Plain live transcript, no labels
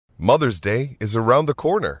Mother's Day is around the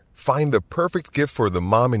corner. Find the perfect gift for the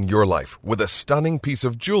mom in your life with a stunning piece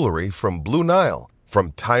of jewelry from Blue Nile.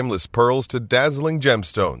 From timeless pearls to dazzling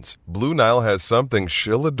gemstones, Blue Nile has something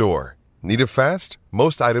she'll adore. Need it fast?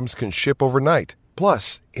 Most items can ship overnight.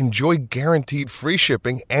 Plus, enjoy guaranteed free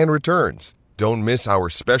shipping and returns. Don't miss our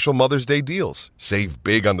special Mother's Day deals. Save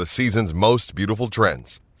big on the season's most beautiful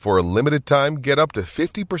trends. For a limited time, get up to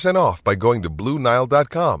 50% off by going to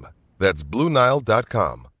BlueNile.com. That's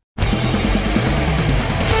BlueNile.com.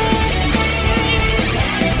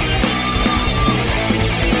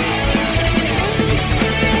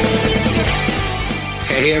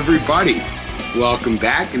 Hey everybody, welcome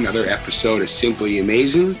back. Another episode of Simply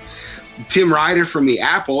Amazing. Tim Ryder from the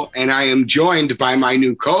Apple, and I am joined by my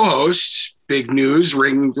new co-host. Big news,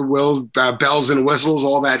 ring the bells and whistles,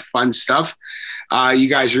 all that fun stuff. You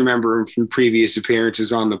guys remember him from previous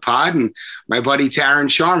appearances on the pod, and my buddy Taryn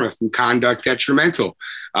Sharma from Conduct Detrimental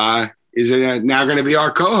is now going to be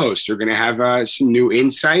our co-host. We're going to have some new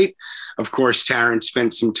insight. Of course, Taryn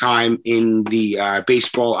spent some time in the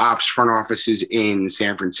baseball ops front offices in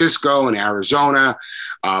San Francisco and Arizona,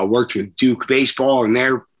 worked with Duke Baseball and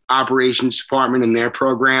their operations department and their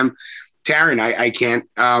program. Taryn, I can't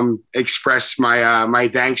express my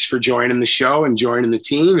thanks for joining the show and joining the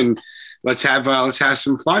team, and let's have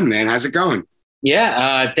some fun, man. How's it going?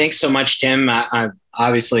 Yeah, thanks so much, Tim.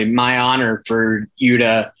 Obviously, my honor for you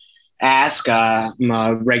to ask. I'm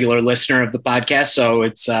a regular listener of the podcast, so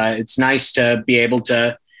it's nice to be able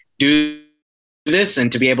to do this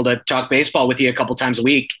and to be able to talk baseball with you a couple times a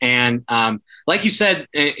week. And like you said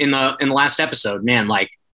in the last episode, man, like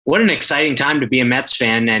what an exciting time to be a Mets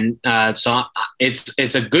fan. And so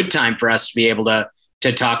it's a good time for us to be able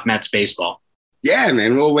to talk Mets baseball. Yeah,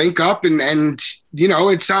 man, we'll link up and you know,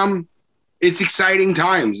 it's exciting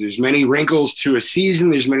times. There's many wrinkles to a season.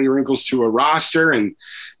 There's many wrinkles to a roster. And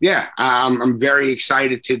yeah, I'm very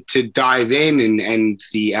excited to dive in and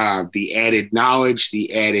the added knowledge,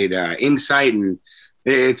 the added insight, and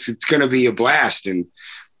it's going to be a blast. And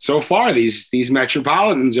so far, these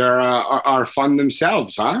Metropolitans are fun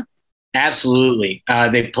themselves, huh? Absolutely.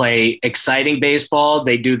 They play exciting baseball.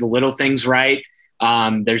 They do the little things right.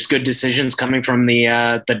 There's good decisions coming from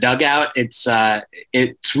the dugout.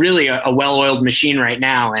 It's really a well-oiled machine right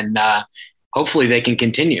now, and hopefully they can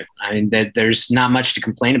continue. I mean, there's not much to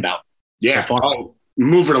complain about. Yeah, so far.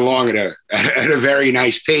 Moving along at a very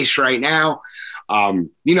nice pace right now.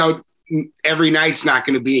 You know, every night's not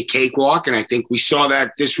going to be a cakewalk, and I think we saw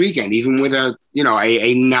that this weekend, even with a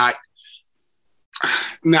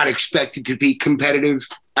not expected to be competitive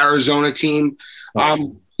Arizona team.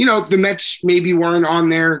 You know, the Mets maybe weren't on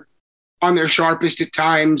their sharpest at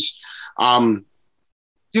times. You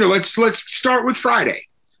know, let's start with Friday,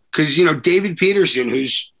 because, you know, David Peterson,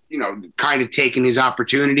 who's, you know, kind of taken his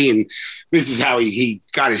opportunity, and this is how he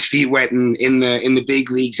got his feet wet in the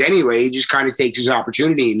big leagues anyway. He just kind of takes his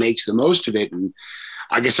opportunity and makes the most of it. And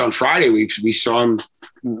I guess on Friday we saw him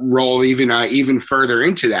roll even further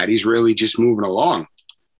into that. He's really just moving along.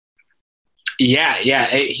 Yeah,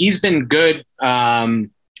 he's been good.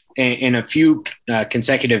 In a few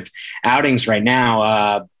consecutive outings right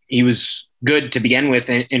now. He was good to begin with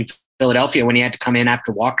in Philadelphia when he had to come in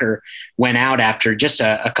after Walker went out after just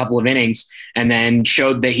a couple of innings, and then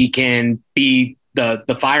showed that he can be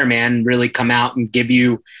the fireman, really come out and give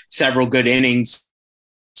you several good innings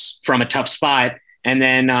from a tough spot. And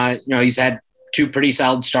then, you know, he's had two pretty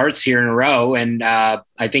solid starts here in a row. And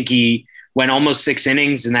I think he went almost 6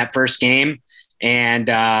 innings in that first game, and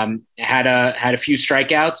had a few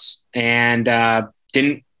strikeouts, and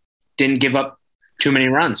didn't give up too many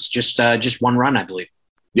runs. Just one run, I believe.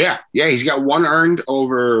 Yeah. He's got 1 earned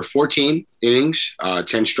over 14 innings, 10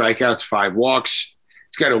 strikeouts, 5 walks.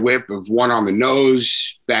 He's got a whip of 1 on the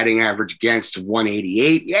nose, batting average against of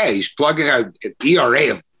 188. Yeah, he's plugging an ERA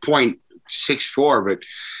of 0.64, but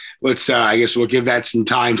let's I guess we'll give that some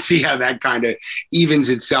time, see how that kind of evens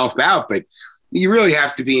itself out. But you really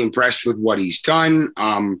have to be impressed with what he's done.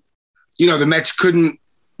 You know, the Mets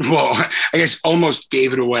I guess almost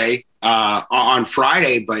gave it away on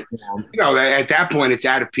Friday, but you know, at that point it's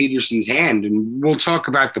out of Peterson's hand, and we'll talk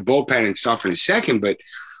about the bullpen and stuff in a second. But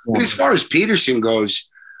as far as Peterson goes,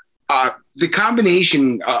 the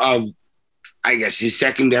combination of, I guess, his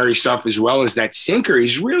secondary stuff as well as that sinker,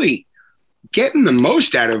 he's really getting the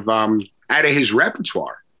most out of his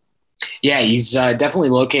repertoire. Yeah, he's definitely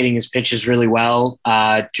locating his pitches really well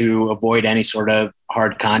to avoid any sort of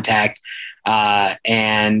hard contact.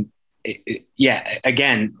 And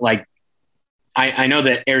again, like I know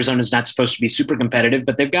that Arizona is not supposed to be super competitive,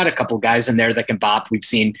 but they've got a couple guys in there that can bop. We've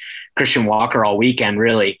seen Christian Walker all weekend,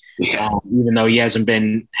 really, even though he hasn't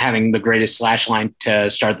been having the greatest slash line to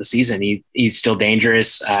start the season. He's still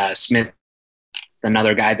dangerous. Smith,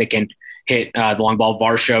 another guy that can hit the long ball.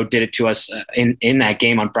 Varsho did it to us in that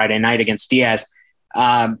game on Friday night against Diaz.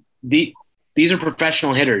 These are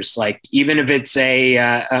professional hitters. Like, even if it's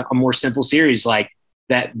a more simple series like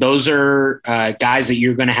that, those are guys that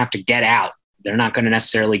you're going to have to get out. They're not going to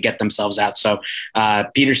necessarily get themselves out. So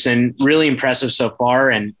Peterson, really impressive so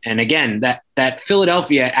far. And again, that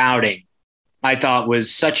Philadelphia outing, I thought,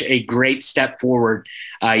 was such a great step forward.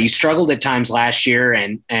 He struggled at times last year,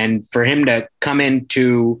 and for him to come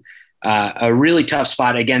into a really tough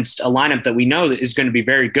spot against a lineup that we know that is going to be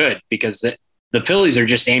very good, because the Phillies are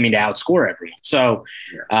just aiming to outscore everyone. So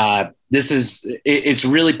it's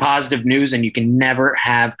really positive news, and you can never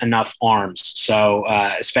have enough arms. So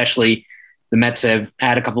especially the Mets have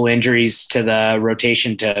had a couple injuries to the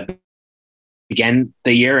rotation to begin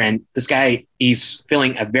the year, and this guy, he's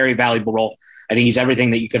filling a very valuable role. I think he's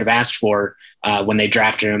everything that you could have asked for when they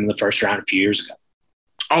drafted him in the first round a few years ago.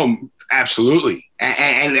 Oh, absolutely.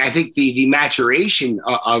 And I think the maturation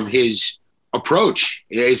of his approach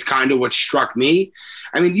is kind of what struck me.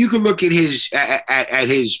 I mean, you could look at his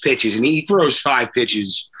pitches, and he throws 5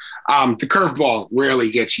 pitches. The curveball rarely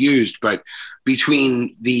gets used, but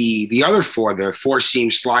between the other 4, the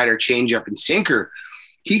 4-seam, slider, changeup, and sinker,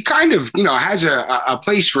 he kind of, has a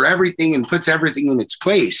place for everything and puts everything in its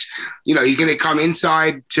place. He's going to come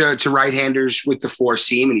inside to right-handers with the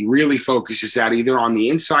 4-seam, and he really focuses that either on the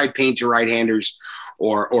inside paint to right-handers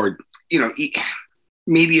or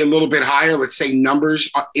maybe a little bit higher, let's say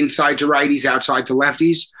numbers inside to righties, outside to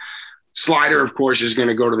lefties. Slider, of course, is going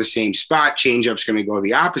to go to the same spot. Changeup's going to go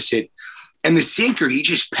the opposite. And the sinker, he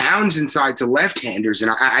just pounds inside to left-handers.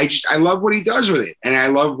 And I love what he does with it. And I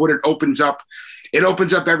love what it opens up. It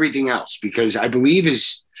opens up everything else, because I believe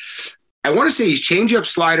his changeup,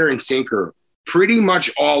 slider, and sinker pretty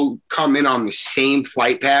much all come in on the same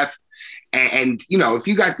flight path. And if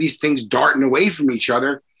you got these things darting away from each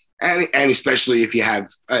other, and especially if you have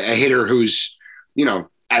a hitter who's,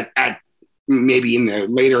 at maybe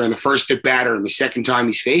later in the first at bat or in the second time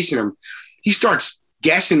he's facing him, he starts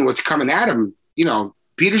guessing what's coming at him.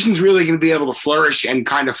 Peterson's really going to be able to flourish and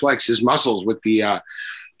kind of flex his muscles with the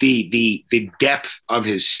depth of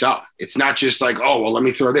his stuff. It's not just like, oh, well, let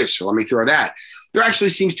me throw this or let me throw that. There actually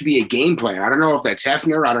seems to be a game plan. I don't know if that's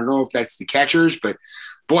Hefner. I don't know if that's the catchers, but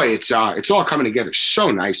boy, it's all coming together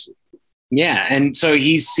so nicely. Yeah. And so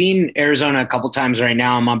he's seen Arizona a couple times right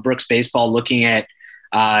now. I'm on Brooks Baseball looking at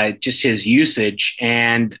just his usage,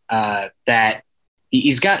 and that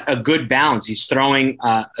he's got a good balance. He's throwing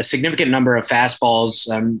a significant number of fastballs,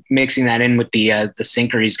 mixing that in with the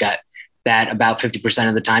sinker. He's got that about 50%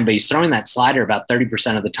 of the time, but he's throwing that slider about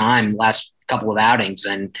 30% of the time last couple of outings.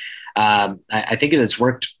 And I think it's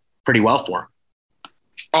worked pretty well for him.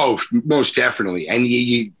 Oh, most definitely. And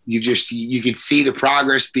you could see the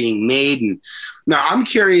progress being made. And now I'm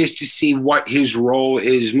curious to see what his role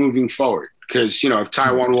is moving forward. Because, if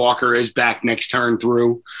Taijuan Walker is back next turn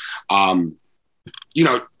through, I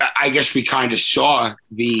guess we kind of saw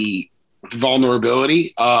the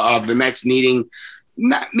vulnerability of the Mets needing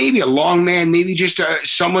not maybe a long man, maybe just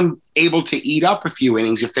someone able to eat up a few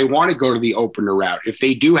innings if they want to go to the opener route, if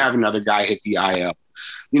they do have another guy hit the IL.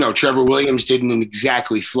 Trevor Williams didn't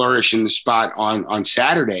exactly flourish in the spot on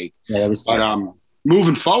Saturday. Yeah, but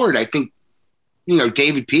moving forward, I think,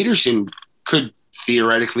 David Peterson could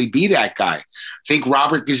theoretically be that guy. I think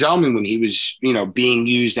Robert Gsellman, when he was, being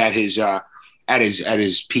used at his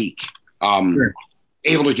peak, sure,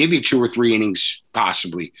 able to give you 2 or 3 innings,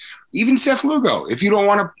 possibly. Even Seth Lugo, if you don't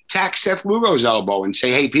want to tax Seth Lugo's elbow and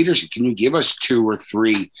say, hey, Peterson, can you give us 2 or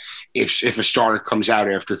 3 if a starter comes out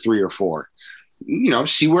after 3 or 4?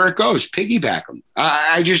 See where it goes, piggyback them.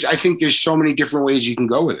 I think there's so many different ways you can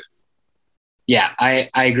go with it. Yeah, I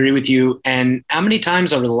agree with you. And how many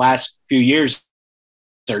times over the last few years,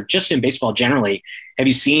 or just in baseball generally, have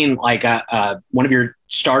you seen like one of your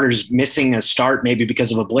starters missing a start, maybe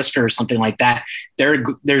because of a blister or something like that?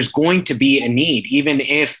 There's going to be a need, even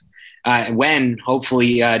if when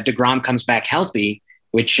hopefully DeGrom comes back healthy,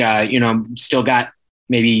 which still got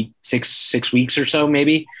maybe six weeks or so,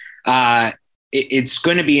 maybe. It's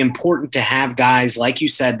going to be important to have guys, like you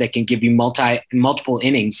said, that can give you multiple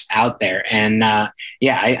innings out there. And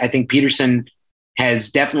I think Peterson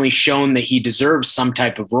has definitely shown that he deserves some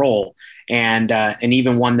type of role, and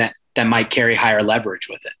even one that might carry higher leverage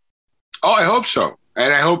with it. Oh, I hope so.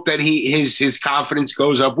 And I hope that his confidence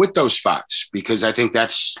goes up with those spots, because I think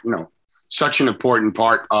that's, such an important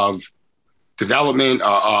part of development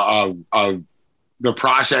of the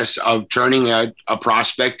process of turning a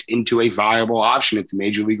prospect into a viable option at the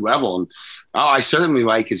major league level. And I certainly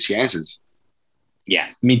like his chances. Yeah,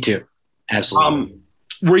 me too. Absolutely.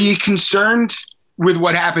 Were you concerned with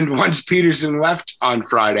what happened once Peterson left on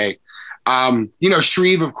Friday?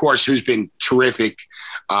 Shreve, of course, who's been terrific.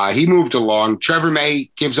 He moved along. Trevor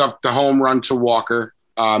May gives up the home run to Walker,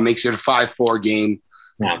 makes it a 5-4 game.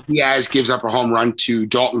 Yeah. Diaz gives up a home run to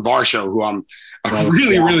Dalton Varsho, who I'm a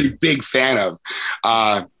really, really big fan of,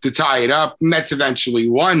 to tie it up. Mets eventually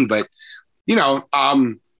won, but,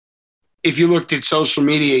 if you looked at social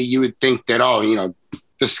media, you would think that,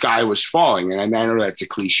 the sky was falling. And I know that's a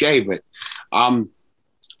cliche, but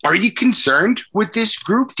are you concerned with this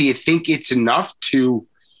group? Do you think it's enough to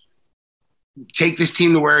take this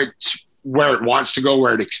team to where it wants to go,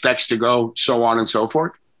 where it expects to go, so on and so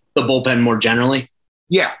forth? The bullpen more generally?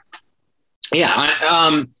 Yeah. Yeah.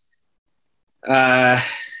 I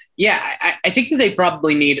think that they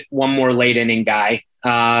probably need one more late inning guy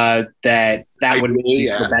that would be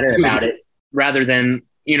better about it, rather than,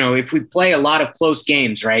 if we play a lot of close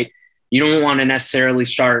games, right? You don't want to necessarily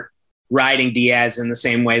start riding Diaz in the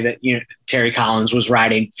same way that, Terry Collins was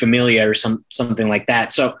riding Familia or something like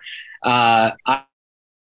that. So I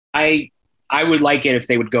would like it if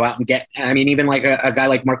they would go out and get, even like a guy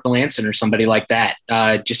like Mark Melanson or somebody like that,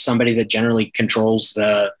 just somebody that generally controls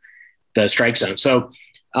the strike zone. So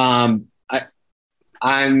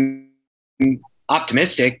I'm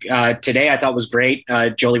optimistic. Today I thought was great.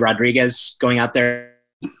 Joely Rodriguez going out there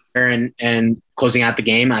and closing out the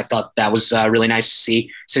game. I thought that was really nice to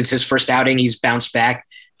see. Since his first outing, he's bounced back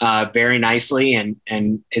very nicely. And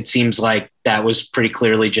it seems like that was pretty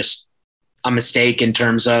clearly just a mistake in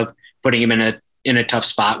terms of putting him in a tough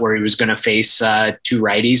spot where he was going to face two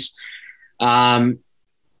righties. So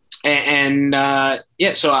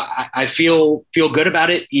I feel good about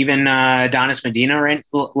it. Even Donis Medina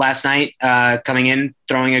last night coming in,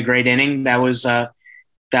 throwing a great inning. That was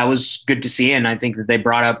good to see. And I think that they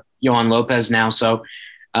brought up Yohan Lopez now. So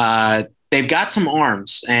they've got some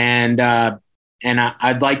arms, and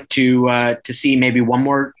I'd like to see maybe one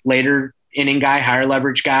more later inning guy, higher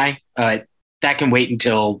leverage guy. That can wait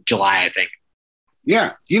until July, I think.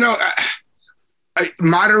 Yeah. I'm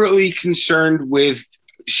moderately concerned with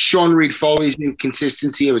Sean Reed-Foley's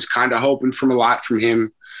inconsistency. I was kind of hoping a lot from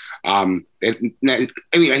him.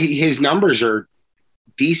 His numbers are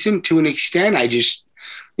decent to an extent. I just,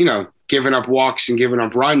 giving up walks and giving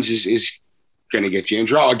up runs is going to get you in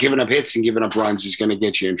trouble. Giving up hits and giving up runs is going to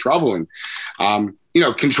get you in trouble. And,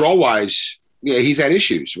 control-wise, he's had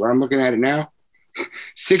issues. Where I'm looking at it now,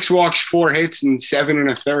 6 walks, 4 hits, and 7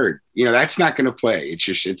 1/3. That's not going to play.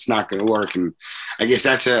 It's not going to work. And I guess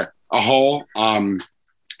that's a hole.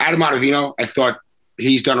 Adam Ottavino, I thought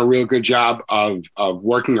he's done a real good job of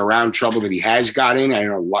working around trouble that he has got in. I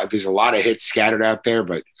know there's a lot of hits scattered out there,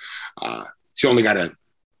 but he's only got a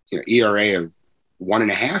ERA of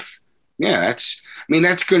 1.5. Yeah,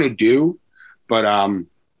 that's going to do. But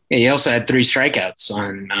he also had 3 strikeouts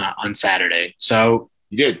on Saturday. So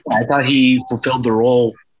he did. I thought he fulfilled the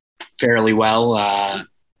role fairly well.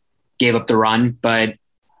 Gave up the run, but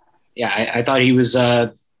I thought he was.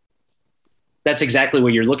 That's exactly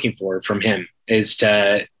what you're looking for from him, is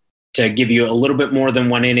to give you a little bit more than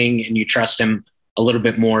 1 inning, and you trust him a little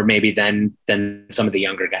bit more maybe than some of the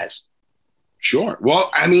younger guys. Sure.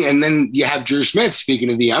 Well, and then you have Drew Smith,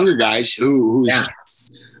 speaking of the younger guys, who's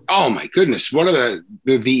oh my goodness, what are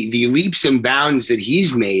the leaps and bounds that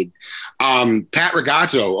he's made. Pat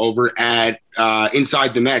Ragazzo over at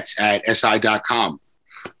Inside the Mets at SI.com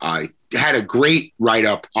had a great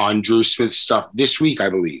write-up on Drew Smith's stuff this week, I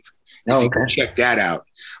believe. Oh, okay. Check that out.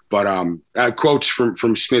 But quotes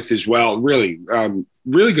from Smith as well. Really,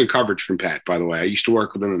 really good coverage from Pat, by the way. I used to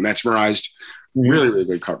work with him at Metsmerized. Really, really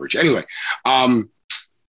good coverage. Anyway,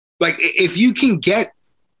 if you can get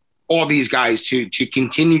all these guys to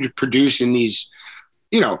continue to produce in these,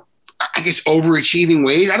 I guess, overachieving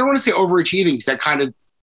ways. I don't want to say overachieving because that kind of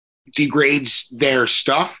degrades their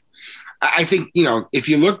stuff. I think, if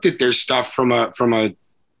you looked at their stuff from a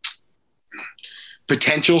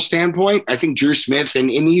potential standpoint, I think Drew Smith and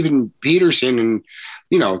even Peterson and,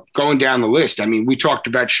 going down the list. We talked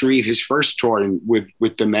about Shreve, his first tour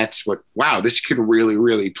with the Mets, but wow, this could really,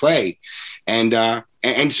 really play. And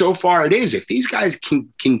so far it is. If these guys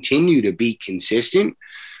can continue to be consistent,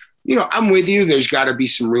 I'm with you. There's got to be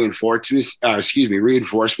some reinforcements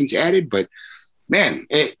added, but man,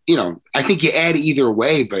 I think you add either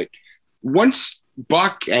way, but once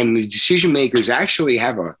Buck and the decision makers actually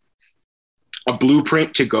have a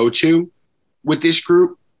blueprint to go to with this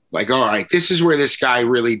group, Like, all right, this is where this guy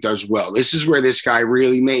really does well. This is where this guy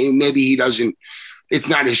really maybe he doesn't. It's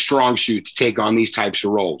not his strong suit to take on these types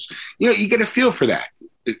of roles. You get a feel for that.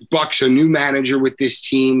 Buck's a new manager with this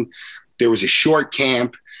team. There was a short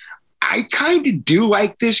camp. I kind of do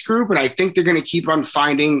like this group, and I think they're going to keep on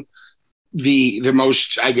finding the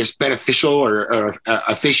most, I guess, beneficial or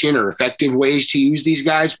efficient or effective ways to use these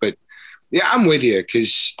guys. But yeah, I'm with you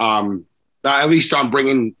because at least I'm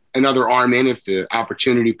bringing another arm in if the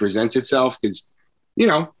opportunity presents itself because,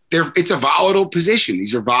 it's a volatile position.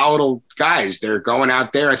 These are volatile guys. They're going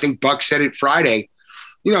out there. I think Buck said it Friday.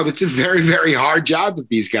 It's a very, very hard job that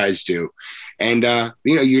these guys do. And,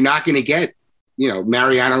 you're not going to get,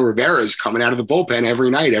 Mariano Rivera's coming out of the bullpen every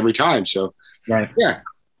night, every time. So, right. Yeah,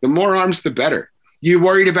 the more arms, the better. You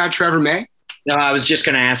worried about Trevor May? No, I was just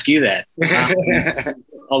going to ask you that.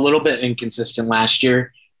 A little bit inconsistent last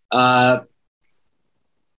year. But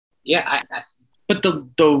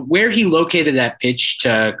the where he located that pitch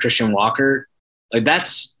to Christian Walker, like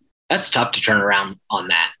that's tough to turn around on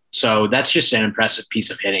that. So that's just an impressive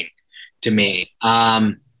piece of hitting to me.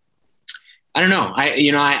 I don't know.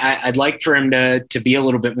 I'd like for him to be a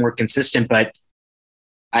little bit more consistent, but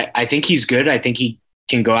I think he's good. I think he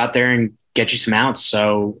can go out there and get you some outs.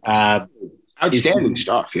 So outstanding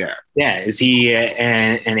stuff. Yeah. Yeah. Is he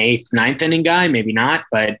an eighth, ninth inning guy? Maybe not,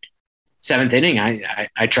 but seventh inning,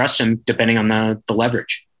 I trust him depending on the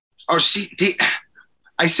leverage. Oh, see,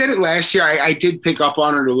 I said it last year. I did pick up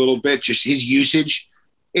on it a little bit, just his usage.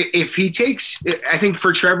 If he takes, I think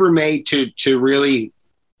for Trevor May to really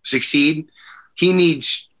succeed, he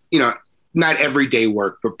needs, not everyday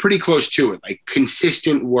work, but pretty close to it, like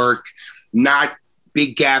consistent work, not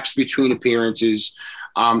big gaps between appearances.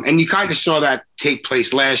 And you kind of saw that take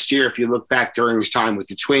place last year. If you look back during his time with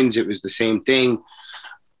the Twins, it was the same thing.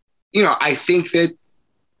 I think that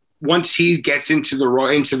once he gets into the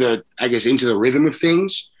rhythm of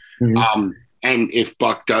things, mm-hmm. And if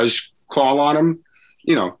Buck does call on him,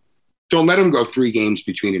 don't let him go 3 games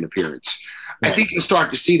between an appearance. Yeah. I think you'll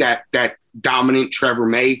start to see that dominant Trevor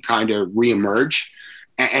May kind of reemerge.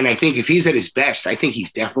 And I think if he's at his best, I think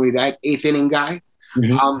he's definitely that 8th inning guy.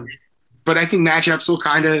 Mm-hmm. But I think matchups will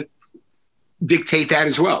kind of dictate that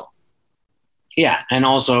as well. Yeah. And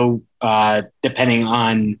also depending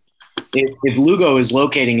on if Lugo is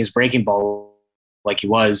locating his breaking ball like he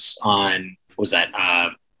was on,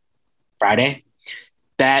 Friday,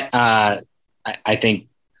 that I think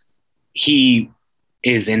he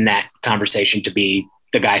is in that conversation to be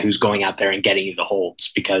the guy who's going out there and getting you the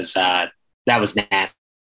holds because that was nasty.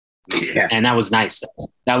 Yeah. And that was nice.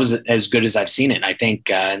 That was as good as I've seen it, I think,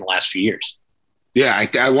 in the last few years. Yeah,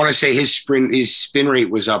 I want to say his spin rate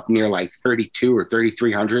was up near like 32 or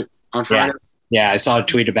 3,300 on Friday. Yeah, I saw a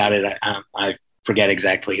tweet about it. I forget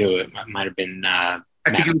exactly who. It might have been I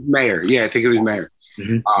think it was Mayer. Yeah, I think it was Mayer.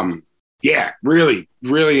 Mm-hmm. Yeah, really,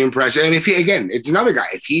 really impressive. And it's another guy.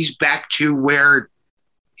 If he's back to where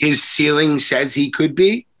his ceiling says he could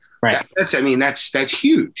be, right? That's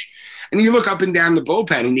huge. And you look up and down the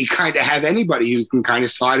bullpen, and you kind of have anybody who can kind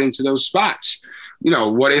of slide into those spots.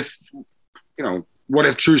 What if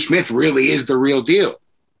Drew Smith really is the real deal?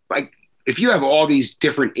 Like, if you have all these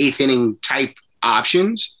different 8th inning type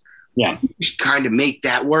options, yeah, you just kind of make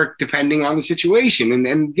that work depending on the situation.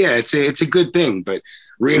 And yeah, it's a good thing, but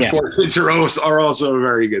reinforcements are also a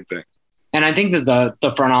very good thing. And I think that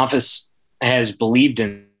the front office has believed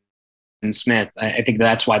in Smith. I think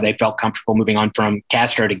that's why they felt comfortable moving on from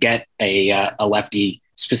Castro to get a lefty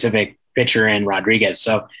specific pitcher in Rodriguez.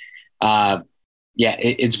 So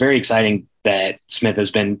it's very exciting that Smith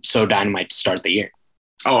has been so dynamite to start the year.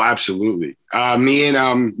 Oh, absolutely. Me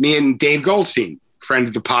and Dave Goldstein, friend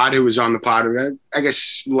of the pod, who was on the pod, I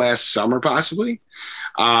guess last summer, possibly.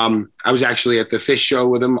 I was actually at the Fish show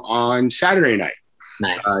with him on Saturday night.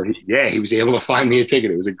 Nice. He was able to find me a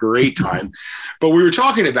ticket. It was a great time. But we were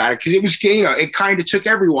talking about it because it was, it kind of took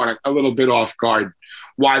everyone a little bit off guard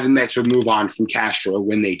why the Mets would move on from Castro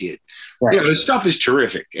when they did. Right. His stuff is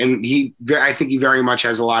terrific. And I think he very much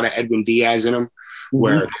has a lot of Edwin Diaz in him,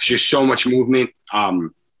 where there's just so much movement,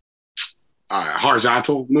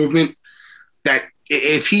 horizontal movement, that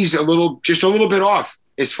if he's just a little bit off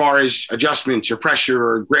as far as adjustments or pressure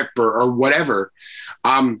or grip or whatever,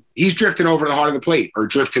 he's drifting over the heart of the plate or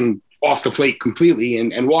drifting off the plate completely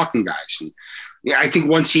and walking guys. And I think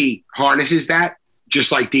once he harnesses that,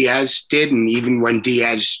 just like Diaz did, and even when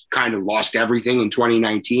Diaz kind of lost everything in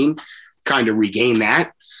 2019, kind of regained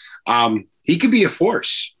that, he could be a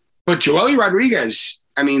force. But Joely Rodriguez,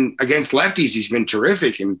 against lefties, he's been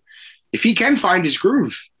terrific. And if he can find his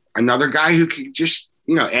groove, another guy who could just,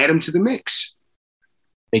 add him to the mix.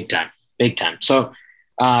 Big time. So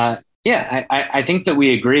I think that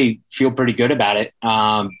we agree, feel pretty good about it.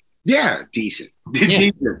 Yeah, decent.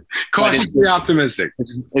 Decent. Cautiously optimistic.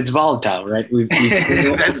 It's volatile, right?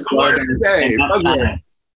 That's the word of the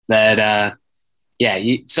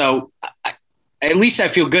day. So at least I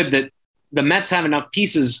feel good that the Mets have enough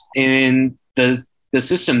pieces in the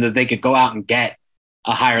system that they could go out and get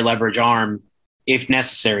a higher leverage arm if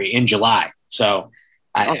necessary in July. So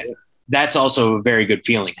that's also a very good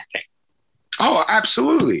feeling, I think. Oh,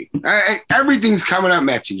 absolutely. Everything's coming up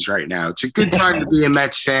Metsies right now. It's a good time to be a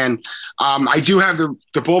Mets fan. I do have the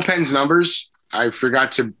bullpen's numbers. I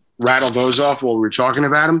forgot to rattle those off while we were talking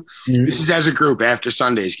about them. Mm-hmm. This is as a group after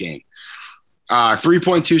Sunday's game.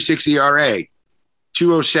 3.26 ERA,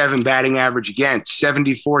 207 batting average against,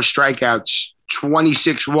 74 strikeouts,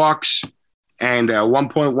 26 walks, and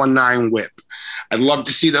 1.19 whip. I'd love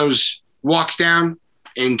to see those walks down,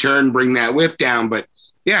 in turn bring that whip down. But,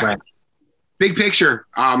 yeah. Right. Big picture,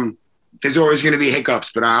 there's always going to be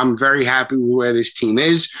hiccups, but I'm very happy with where this team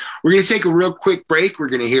is. We're going to take a real quick break. We're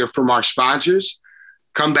going to hear from our sponsors,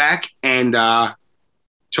 come back and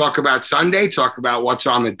talk about Sunday, talk about what's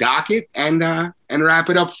on the docket, and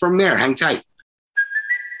wrap it up from there. Hang tight.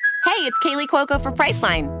 Hey, it's Kaylee Cuoco for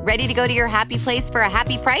Priceline. Ready to go to your happy place for a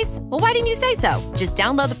happy price? Well, why didn't you say so? Just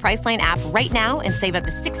download the Priceline app right now and save up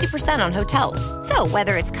to 60% on hotels. So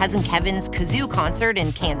whether it's Cousin Kevin's Kazoo Concert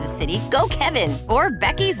in Kansas City, go Kevin, or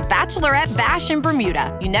Becky's Bachelorette Bash in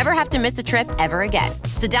Bermuda, you never have to miss a trip ever again.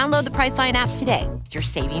 So download the Priceline app today. Your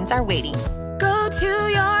savings are waiting. Go to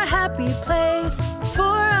your happy place for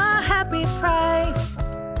a happy price.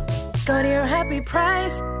 Go to your happy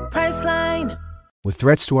price, Priceline. With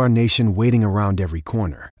threats to our nation waiting around every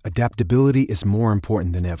corner, adaptability is more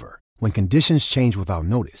important than ever. When conditions change without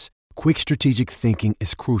notice, quick strategic thinking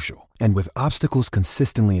is crucial. And with obstacles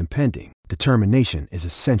consistently impending, determination is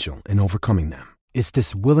essential in overcoming them. It's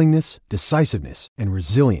this willingness, decisiveness, and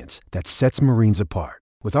resilience that sets Marines apart.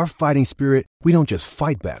 With our fighting spirit, we don't just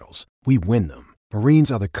fight battles, we win them.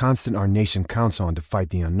 Marines are the constant our nation counts on to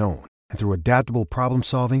fight the unknown. And through adaptable problem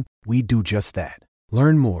solving, we do just that.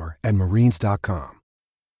 Learn more at marines.com.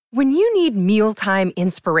 When you need mealtime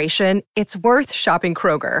inspiration, it's worth shopping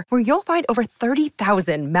Kroger, where you'll find over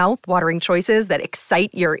 30,000 mouth-watering choices that excite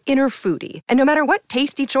your inner foodie. And no matter what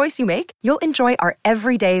tasty choice you make, you'll enjoy our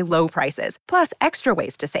everyday low prices, plus extra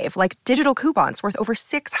ways to save, like digital coupons worth over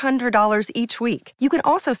 $600 each week. You can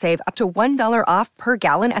also save up to $1 off per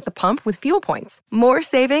gallon at the pump with fuel points. More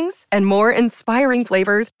savings and more inspiring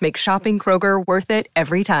flavors make shopping Kroger worth it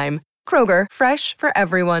every time. Kroger, fresh for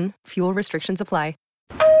everyone. Fuel restrictions apply.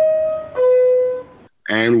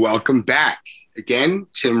 And welcome back. Again,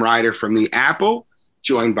 Tim Ryder from The Apple,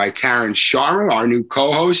 joined by Taryn Sharma, our new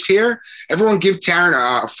co-host here. Everyone give Taryn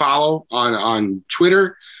a follow on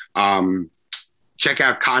Twitter. Check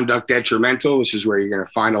out Conduct Detrimental. This is where you're going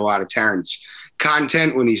to find a lot of Taryn's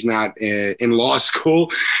content when he's not in law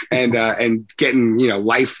school and getting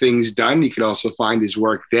life things done. You can also find his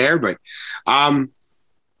work there. But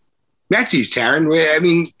Metsies, Taryn. I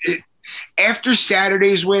mean, after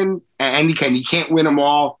Saturday's win, and you can't win them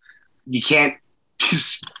all. You can't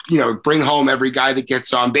just, bring home every guy that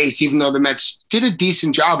gets on base, even though the Mets did a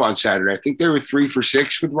decent job on Saturday. I think they were 3 for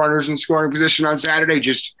 6 with runners in scoring position on Saturday.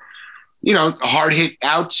 Just, hard hit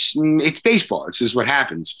outs. And it's baseball. This is what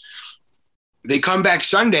happens. They come back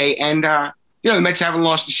Sunday, and, the Mets haven't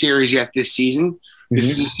lost a series yet this season. This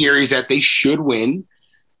is a series that they should win.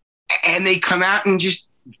 And they come out and just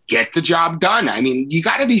get the job done. I mean, you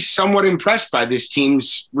got to be somewhat impressed by this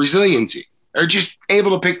team's resiliency. They're just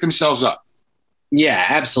able to pick themselves up. Yeah,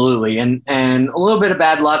 absolutely. And a little bit of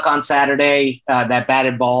bad luck on Saturday. That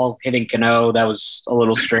batted ball hitting Cano, that was a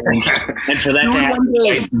little strange. And for that to happen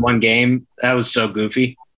in one game, that was so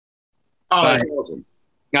goofy. Oh, that's awesome.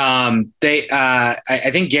 I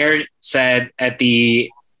think Garrett said at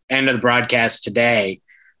the end of the broadcast today,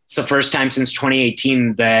 it's the first time since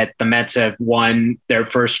 2018 that the Mets have won their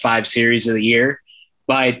first 5 series of the year.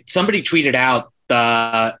 But somebody tweeted out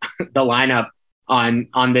the lineup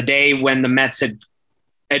on the day when the Mets had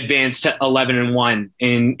advanced to 11-1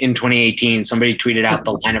 in 2018. Somebody tweeted out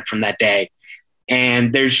the lineup from that day,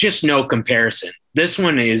 and there's just no comparison. This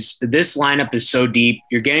lineup is so deep.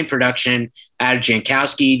 You're getting production out of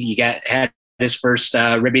Jankowski. Had his first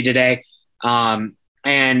ribby today.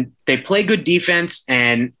 And they play good defense,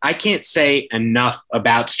 and I can't say enough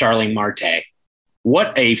about Starling Marte.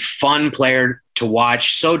 What a fun player to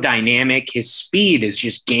watch, so dynamic. His speed is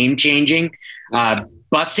just game-changing.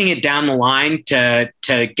 Busting it down the line to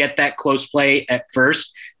get that close play at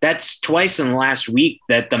first, that's twice in the last week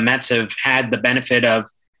that the Mets have had the benefit of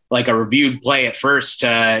like a reviewed play at first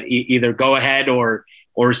to either go ahead or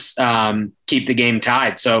or keep the game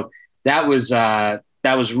tied. So that was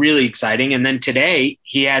really exciting. And then today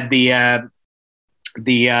he had the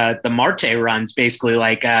Marte runs, basically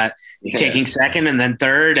like taking second and then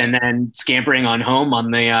third, and then scampering on home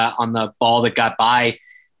on the ball that got by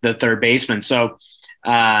the third baseman. So,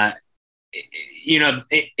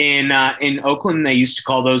 in Oakland, they used to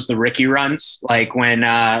call those the Ricky runs, like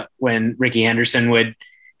when Ricky Henderson would,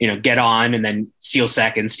 get on and then steal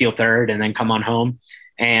second, steal third, and then come on home.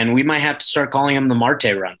 And we might have to start calling them the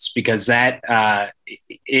Marte runs, because the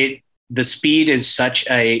speed is such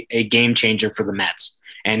a game changer for the Mets.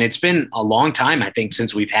 And it's been a long time, I think,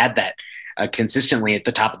 since we've had that consistently at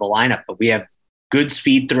the top of the lineup. But we have good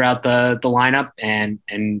speed throughout the lineup, and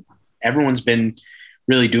everyone's been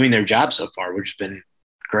really doing their job so far, which has been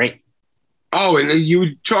great. Oh, and you were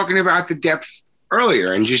talking about the depth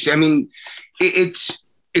earlier, and just, I mean, it's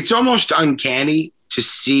almost uncanny to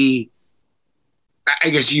see. I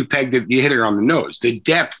guess you hit it on the nose. The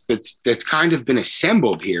depth that's kind of been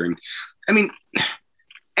assembled here, and I mean,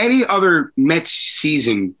 any other Mets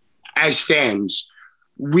season, as fans,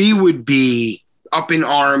 we would be up in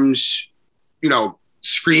arms,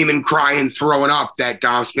 screaming, crying, throwing up that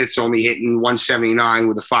Dom Smith's only hitting 179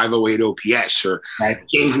 with a 508 OPS, or right.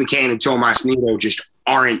 James McCann and Tomas Nido just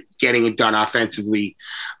aren't getting it done offensively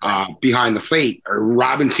behind the plate, or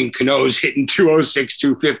Robinson Cano's hitting 206,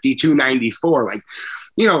 250, 294. Like,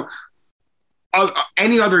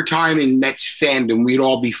 any other time in Mets fandom, we'd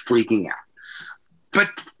all be freaking out. But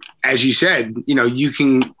as you said, you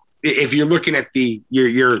can, if you're looking at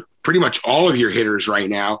your pretty much all of your hitters right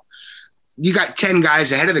now, you got 10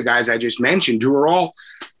 guys ahead of the guys I just mentioned who are all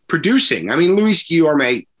producing. I mean, Luis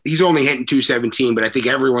Guillorme, he's only hitting 217, but I think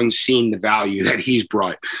everyone's seen the value that he's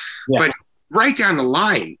brought. Yeah. But right down the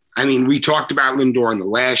line, I mean, we talked about Lindor in the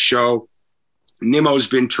last show. Nimmo's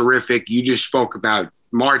been terrific. You just spoke about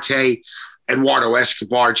Marte, Eduardo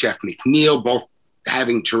Escobar, Jeff McNeil, both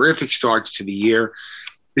having terrific starts to the year.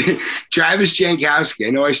 Travis Jankowski, I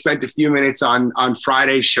know I spent a few minutes on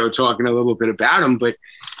Friday's show talking a little bit about him, but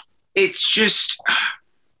it's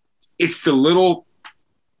the little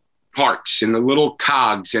parts and the little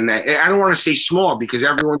cogs, and that, I don't want to say small because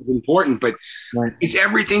everyone's important, but right. It's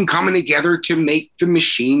everything coming together to make the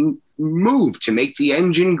machine move, to make the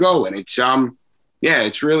engine go. And it's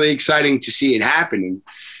it's really exciting to see it happen.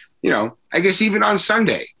 And I guess even on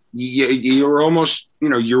Sunday, you're almost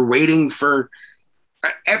you're waiting for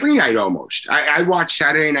every night almost. I watched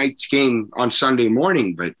Saturday night's game on Sunday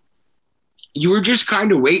morning, but you were just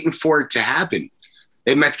kind of waiting for it to happen.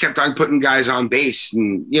 The Mets kept on putting guys on base,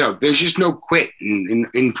 and there's just no quit.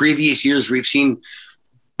 In previous years, we've seen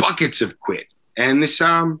buckets of quit, and this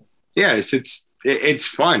it's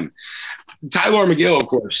fun. Tylor Megill, of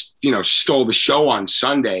course, stole the show on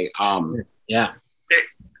Sunday. Yeah.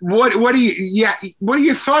 What are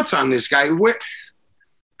your thoughts on this guy?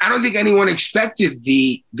 I don't think anyone expected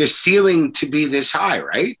the ceiling to be this high,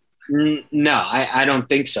 right? No, I don't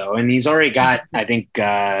think so. And he's already got, I think,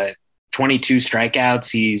 22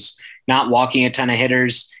 strikeouts. He's not walking a ton of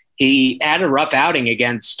hitters. He had a rough outing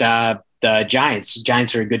against the Giants.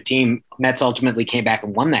 Giants are a good team. Mets ultimately came back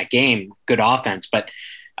and won that game. Good offense, but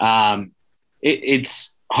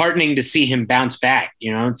it's heartening to see him bounce back.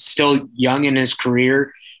 It's still young in his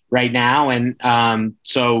career right now, and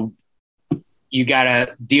so you got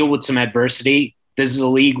to deal with some adversity. This is a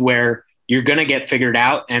league where you're going to get figured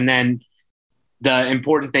out, and then the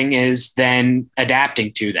important thing is then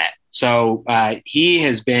adapting to that. So he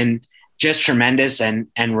has been just tremendous and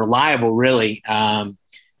reliable, really,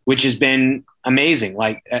 which has been amazing.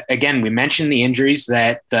 Like, again, we mentioned the injuries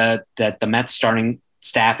that the Mets starting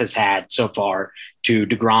staff has had so far to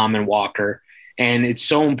DeGrom and Walker. And it's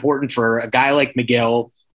so important for a guy like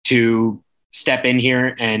Megill to step in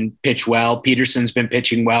here and pitch well. Peterson's been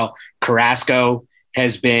pitching well. Carrasco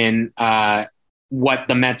has been what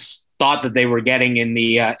the Mets thought that they were getting in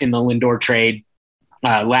the Lindor trade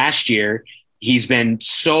last year. He's been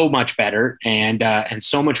so much better and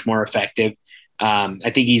so much more effective.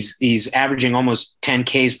 I think he's averaging almost 10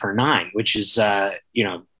 Ks per nine, which is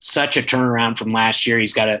such a turnaround from last year.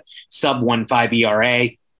 He's got a sub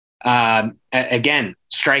 1.5 ERA. Again,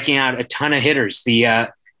 striking out a ton of hitters. The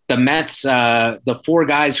Mets, the four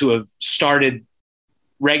guys who have started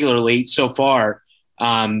regularly so far,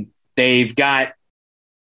 they've got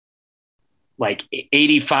like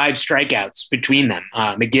 85 strikeouts between them.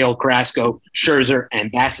 Megill, Carrasco, Scherzer,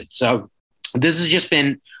 and Bassett. So this has just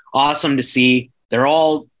been awesome to see. They're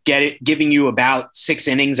all giving you about 6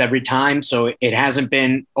 innings every time. So it hasn't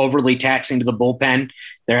been overly taxing to the bullpen.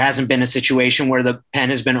 There hasn't been a situation where the pen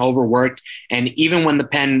has been overworked. And even when the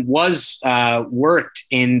pen was worked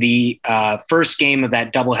in the first game of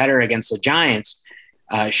that doubleheader against the Giants,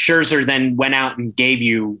 Scherzer then went out and gave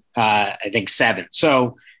you, I think, 7.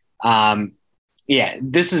 So,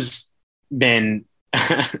 this has been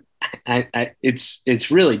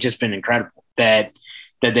it's really just been incredible that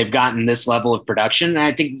they've gotten this level of production. And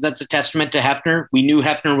I think that's a testament to Hefner. We knew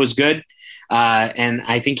Hefner was good, and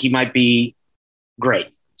I think he might be great.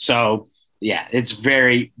 So, yeah, it's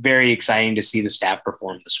very, very exciting to see the staff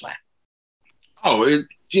perform this way. Oh,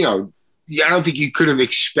 I don't think you could have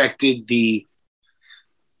expected the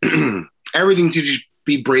everything to just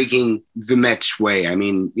be breaking the Mets' way. I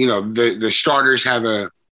mean, the starters have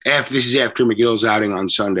this is after McGill's outing on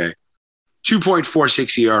Sunday,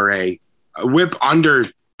 2.46 ERA, a whip under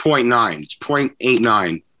 0.9. It's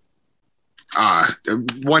 0.89.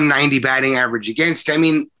 190 batting average against. I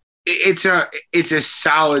mean, it's a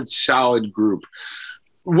solid group.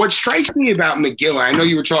 What strikes me about McGill, I know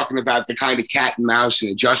you were talking about the kind of cat and mouse and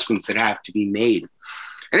adjustments that have to be made.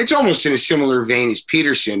 And it's almost in a similar vein as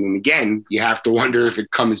Peterson. And again, you have to wonder if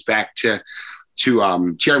it comes back to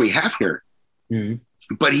Jeremy Hefner.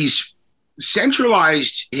 Mm-hmm. But he's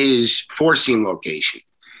centralized his 4-seam location.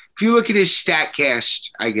 If you look at his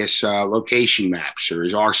StatCast, I guess, location maps or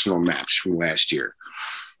his Arsenal maps from last year,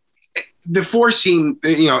 the 4-seam,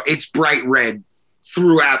 it's bright red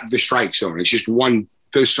throughout the strike zone. It's just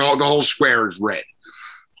the whole square is red.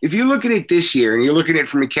 If you look at it this year and you're looking at it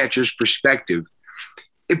from a catcher's perspective,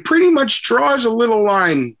 it pretty much draws a little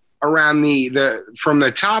line around from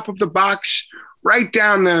the top of the box right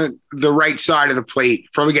down the right side of the plate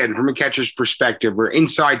from a catcher's perspective or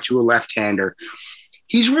inside to a left-hander.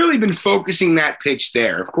 He's really been focusing that pitch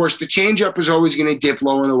there. Of course, the changeup is always going to dip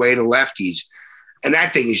low and away to lefties, and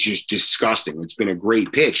that thing is just disgusting. It's been a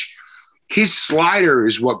great pitch. His slider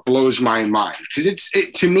is what blows my mind because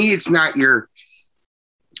to me, it's not your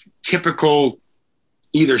typical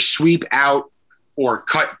either sweep out or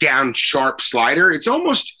cut down sharp slider. It's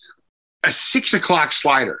almost a 6 o'clock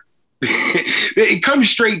slider. It comes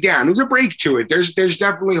straight down. There's a break to it. There's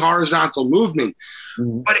definitely horizontal movement,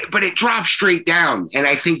 but it drops straight down. And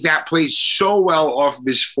I think that plays so well off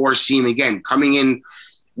this 4-seam again, coming in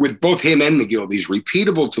with both him and McGill, these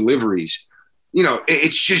repeatable deliveries.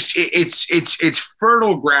 It's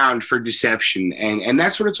fertile ground for deception. And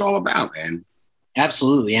that's what it's all about, man.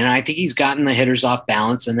 Absolutely. And I think he's gotten the hitters off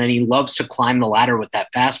balance, and then he loves to climb the ladder with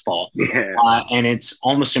that fastball. Yeah. And it's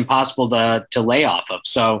almost impossible to lay off of.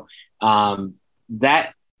 So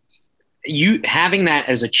that you having that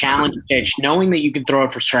as a challenge pitch, knowing that you can throw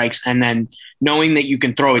it for strikes, and then knowing that you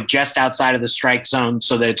can throw it just outside of the strike zone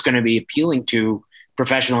so that it's going to be appealing to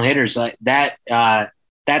professional hitters,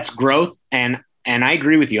 that's growth. And I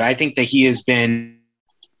agree with you. I think that he has been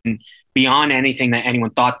beyond anything that anyone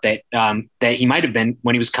thought that he might have been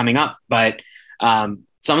when he was coming up. But some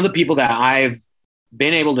of the people that I've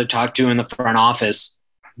been able to talk to in the front office,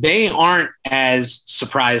 they aren't as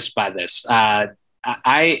surprised by this.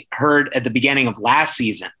 I heard at the beginning of last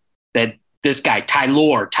season that this guy,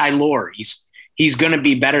 Tylor, he's going to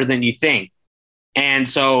be better than you think. And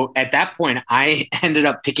so at that point, I ended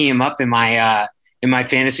up picking him up in my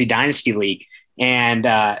fantasy dynasty league. And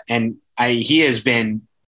he has been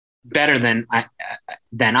better than I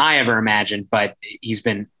ever imagined, but he's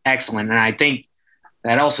been excellent. And I think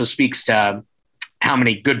that also speaks to how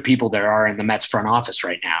many good people there are in the Mets front office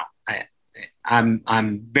right now.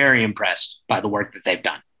 I'm very impressed by the work that they've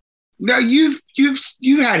done. Now you've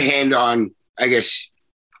had hand-on, I guess,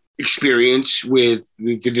 experience with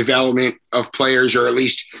the development of players, or at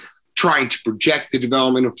least trying to project the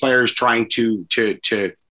development of players, trying to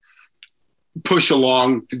push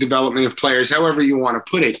along the development of players, however you want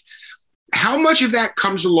to put it. How much of that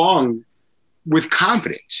comes along with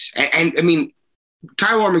confidence? And I mean,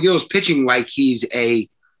 Tylor Megill is pitching like he's a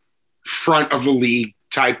front of the league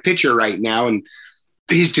type pitcher right now. And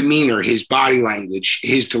his demeanor, his body language,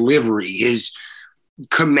 his delivery, his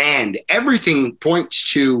command, everything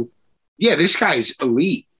points to, yeah, this guy's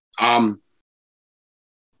elite.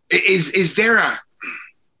 Is there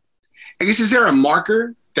a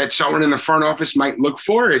marker that someone in the front office might look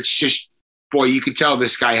for? It's just, boy, you could tell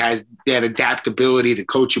this guy has that adaptability, the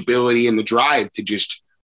coachability, and the drive to just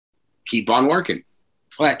keep on working.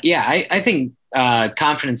 Well, yeah, I think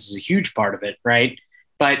confidence is a huge part of it, right?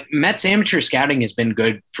 But Mets amateur scouting has been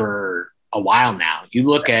good for a while now. You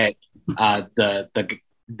look at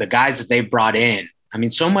the guys that they've brought in. I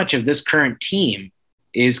mean, so much of this current team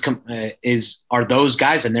are those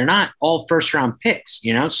guys, and they're not all first round picks,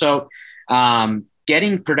 you know? So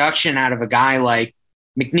getting production out of a guy like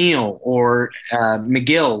McNeil or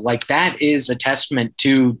McGill, like that is a testament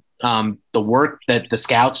to the work that the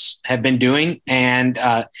scouts have been doing and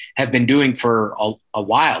have been doing for a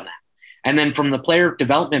while now. And then from the player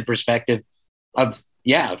development perspective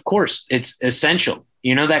of course, it's essential.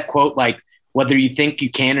 You know, that quote, like, whether you think you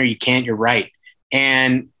can or you can't, you're right.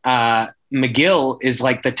 And McGill is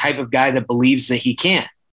like the type of guy that believes that he can.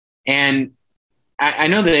 And I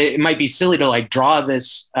know that it might be silly to like draw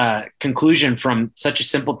this conclusion from such a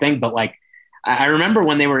simple thing, but like, I remember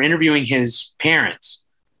when they were interviewing his parents,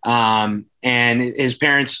 and his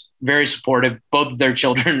parents, very supportive. Both of their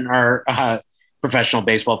children are professional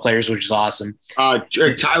baseball players, which is awesome.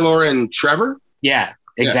 Tyler and Trevor. Yeah,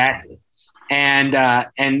 exactly. Yeah.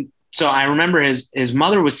 And so I remember his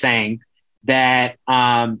mother was saying that,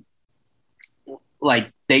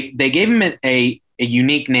 like they gave him a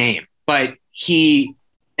unique name, but he,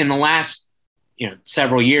 in the last,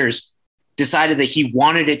 several years, decided that he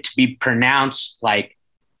wanted it to be pronounced like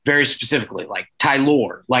very specifically, like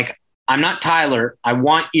Tylor. Like, I'm not Tyler. I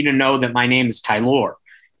want you to know that my name is Tylor.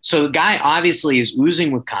 So the guy obviously is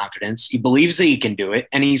oozing with confidence. He believes that he can do it,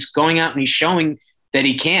 and he's going out and he's showing that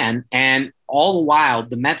he can. And all the while,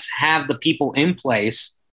 the Mets have the people in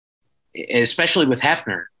place, especially with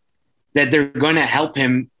Hefner, that they're going to help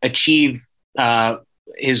him achieve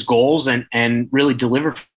his goals and really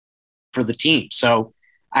deliver for the team. So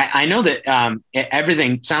I know that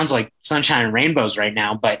everything sounds like sunshine and rainbows right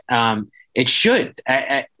now, but it should.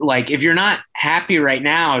 Like, if you're not happy right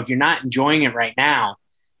now, if you're not enjoying it right now,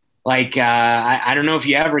 like, I don't know if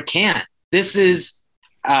you ever can. This is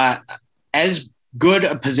as good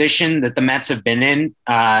a position that the Mets have been in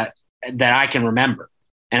that I can remember.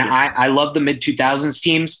 And I love the mid-2000s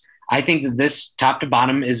teams. I think that this top to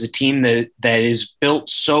bottom is a team that is built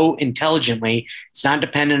so intelligently. It's not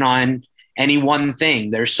dependent on any one thing.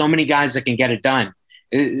 There's so many guys that can get it done.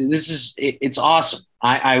 It's awesome.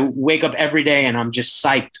 I wake up every day and I'm just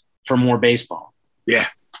psyched for more baseball. Yeah.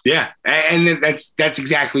 Yeah. And that's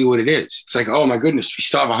exactly what it is. It's like, oh my goodness, we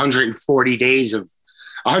still have 140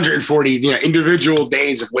 individual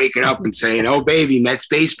days of waking up and saying, oh baby, Mets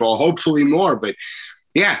baseball, hopefully more. But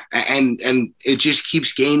yeah, and it just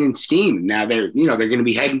keeps gaining steam. Now they're going to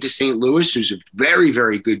be heading to St. Louis, who's a very,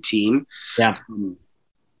 very good team. Yeah.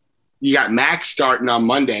 You got Max starting on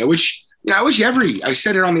Monday. I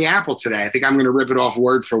said it on the Apple today. I think I'm going to rip it off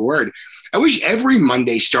word for word. I wish every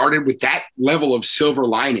Monday started with that level of silver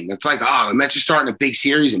lining. It's like, the Mets are starting a big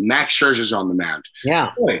series and Max Scherzer's on the mound.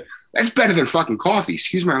 Yeah. Boy, that's better than fucking coffee.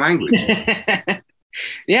 Excuse my language.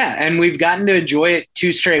 Yeah, and we've gotten to enjoy it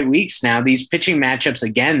 2 straight weeks now. These pitching matchups,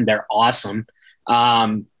 again, they're awesome.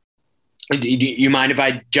 Do you mind if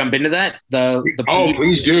I jump into that?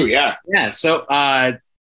 Please do. Yeah. Yeah. So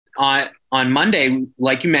on Monday,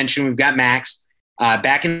 like you mentioned, we've got Max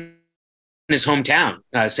back in his hometown.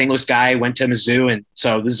 St. Louis guy, went to Mizzou, and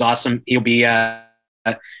so this is awesome. He'll be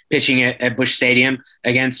pitching at Busch Stadium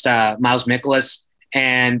against Miles Mikolas,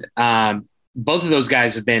 and both of those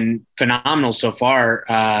guys have been phenomenal so far.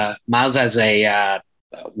 Miles has a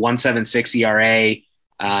 1.76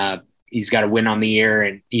 ERA. He's got a win on the year,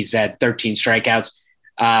 and he's had 13 strikeouts.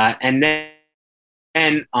 And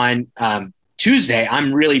then on Tuesday,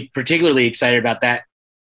 I'm really particularly excited about that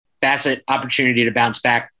Bassett opportunity to bounce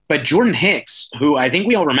back. But Jordan Hicks, who I think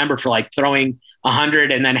we all remember for like throwing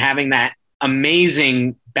 100 and then having that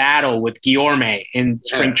amazing battle with Guillorme in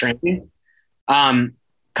spring training.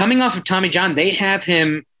 Coming off of Tommy John, they have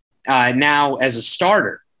him now as a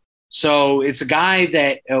starter. So it's a guy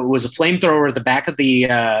that was a flamethrower at the back of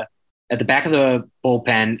the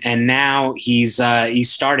bullpen, and now he's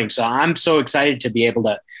starting. So I'm so excited to be able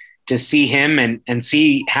to see him and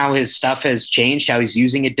see how his stuff has changed, how he's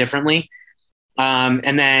using it differently.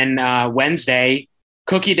 And then Wednesday,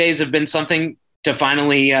 cookie days have been something to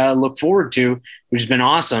finally look forward to, which has been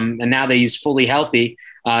awesome. And now that he's fully healthy,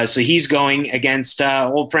 so he's going against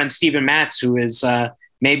old friend Steven Matz, who is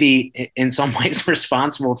maybe in some ways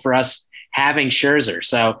responsible for us having Scherzer.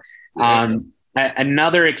 So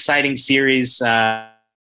another exciting series,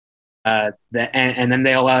 and then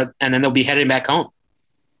they'll be headed back home.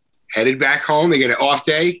 Headed back home. They get an off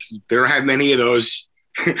day. They don't have many of those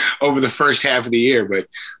over the first half of the year, but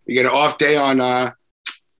they get an off day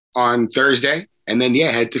on Thursday, and then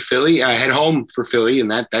head to Philly, head home for Philly,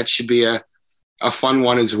 and that should be a fun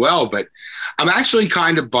one as well. But I'm actually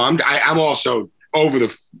kind of bummed. I'm also over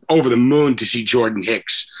the moon to see Jordan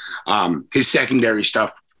Hicks. His secondary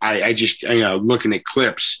stuff, I just looking at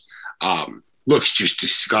clips, looks just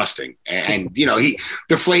disgusting. And the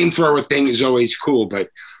flamethrower thing is always cool, but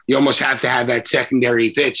you almost have to have that secondary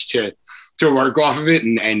pitch to work off of it.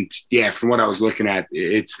 And yeah, from what I was looking at,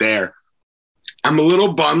 it's there. I'm a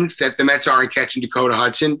little bummed that the Mets aren't catching Dakota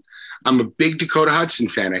Hudson. I'm a big Dakota Hudson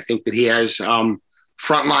fan. I think that he has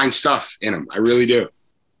frontline stuff in him. I really do.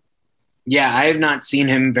 Yeah, I have not seen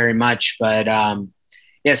him very much, but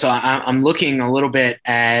so I'm looking a little bit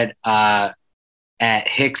at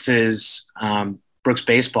Hicks's Brooks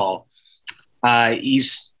Baseball.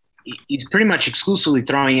 He's pretty much exclusively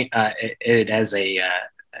throwing it as a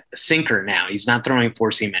sinker now. He's not throwing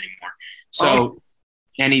four seam anymore. So,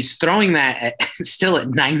 and he's throwing that still at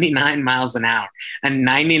 99 miles an hour, a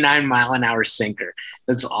 99-mile-an-hour sinker.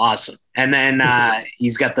 That's awesome. And then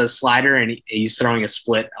he's got the slider, and he's throwing a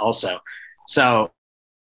split also. So,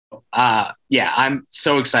 I'm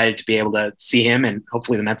so excited to be able to see him, and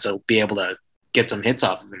hopefully the Mets will be able to get some hits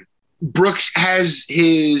off of him. Brooks has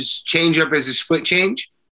his changeup as a split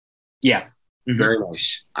change. Yeah. Mm-hmm. Very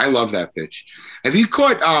nice. I love that pitch. Have you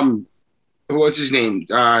caught, what's his name?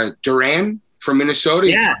 Duran from Minnesota?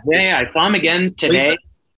 Yeah. I saw him again today.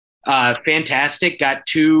 Fantastic. Got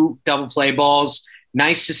 2 double play balls.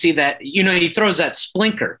 Nice to see that, he throws that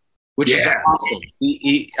splinker, which is awesome.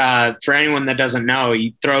 He for anyone that doesn't know,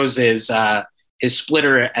 he throws his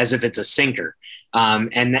splitter as if it's a sinker.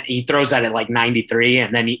 And he throws that at like 93.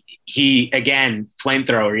 And then he again,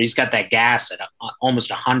 flamethrower, he's got that gas at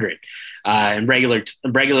almost 100 and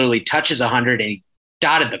regularly touches 100. And he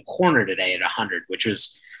dotted the corner today at 100, which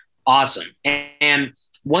was awesome. And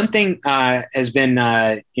one thing has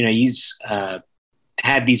been, he's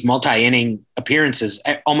had these multi-inning appearances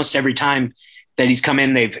almost every time that he's come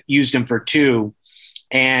in. They've used him for 2.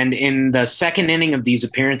 And in the second inning of these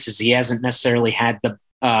appearances, he hasn't necessarily had the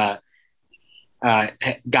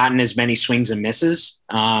gotten as many swings and misses.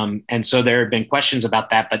 And so there have been questions about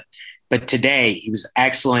that, but today he was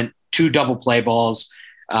excellent, 2 double play balls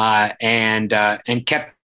and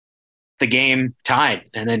kept the game tied.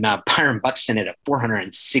 And then Byron Buxton hit a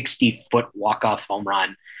 460-foot walk-off home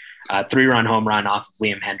run, 3-run home run off of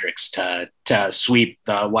Liam Hendricks to sweep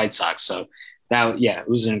the White Sox. So it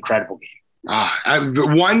was an incredible game.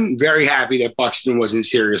 I'm very happy that Buxton wasn't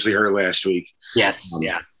seriously hurt last week. Yes.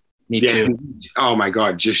 Me too. Oh my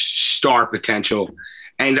God, just star potential.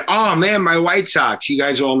 And man, my White Sox. You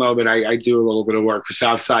guys all know that I do a little bit of work for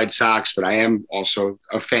Southside Sox, but I am also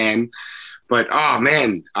a fan. But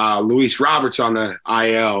Luis Roberts on the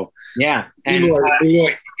IL. Yeah, and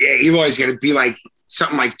Eloy's going to be like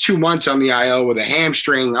something like 2 months on the IL with a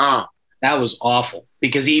hamstring. That was awful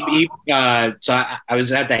because he so I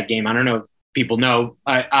was at that game. I don't know if people know.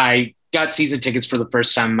 I got season tickets for the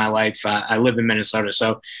first time in my life. I live in Minnesota,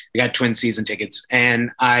 so I got Twins season tickets,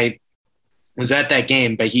 and I was at that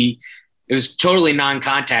game. But it was totally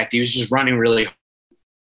non-contact. He was just running really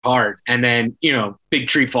hard, and then big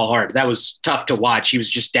tree fall hard. That was tough to watch. He was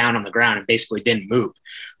just down on the ground and basically didn't move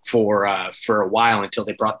for a while until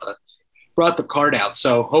they brought the card out.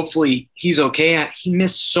 So hopefully he's okay. He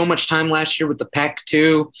missed so much time last year with the pec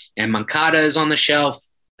too, and Moncada is on the shelf.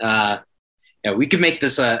 We could make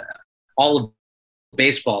this all of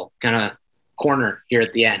baseball kind of corner here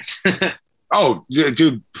at the end. Oh,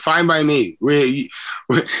 dude, fine by me. You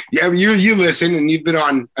listen, and you've been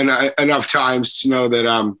on enough times to know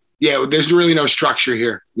that there's really no structure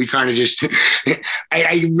here. We kind of just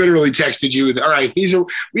I literally texted you, all right,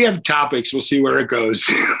 we have topics, we'll see where it goes.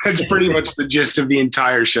 That's pretty much the gist of the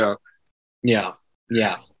entire show. Yeah.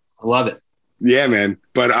 I love it. Yeah, man.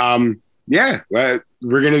 But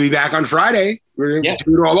we're gonna be back on Friday. We're gonna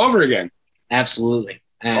do it all over again. Absolutely.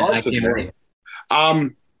 Awesome, I can't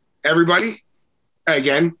wait. Everybody,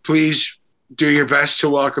 again, please do your best to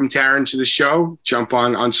welcome Taryn to the show. Jump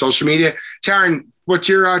on social media. Taryn, what's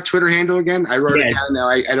your Twitter handle again? I wrote it down now.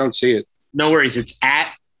 I don't see it. No worries. It's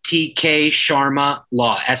at TK Sharma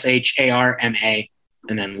Law, SHARMA,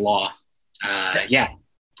 and then Law.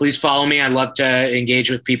 Please follow me. I love to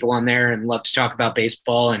engage with people on there and love to talk about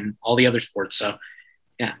baseball and all the other sports. So,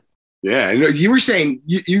 yeah. Yeah. You were saying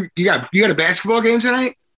you got a basketball game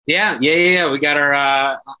tonight? Yeah. We got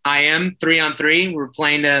our IM 3-on-3. We're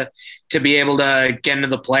playing to be able to get into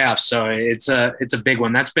the playoffs. So it's a big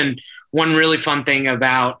one. That's been one really fun thing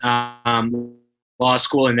about law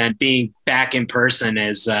school, and then being back in person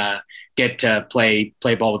is get to play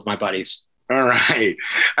ball with my buddies. All right.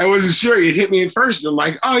 I wasn't sure. You'd hit me in first. I'm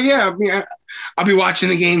like, oh yeah, I'll be watching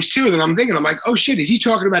the games too. And then I'm like, oh shit, is he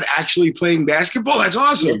talking about actually playing basketball? That's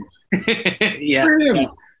awesome. Yeah.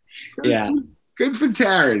 Good for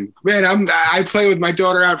Taryn. Man, I play with my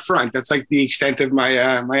daughter out front. That's like the extent of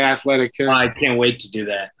my my athletic. I can't wait to do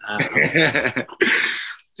that.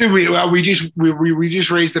 Dude, we just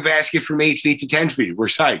raised the basket from 8 feet to 10 feet. We're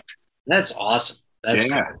psyched. That's awesome. That's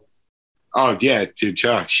yeah. cool. Oh yeah, dude,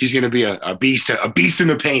 she's gonna be a beast in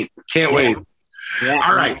the paint. Can't wait. Yeah.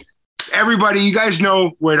 All right, everybody, you guys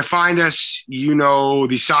know where to find us. You know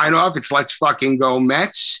the sign off. It's Let's Fucking Go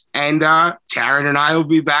Mets. And Taryn and I will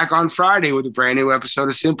be back on Friday with a brand new episode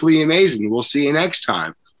of Simply Amazing. We'll see you next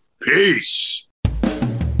time. Peace.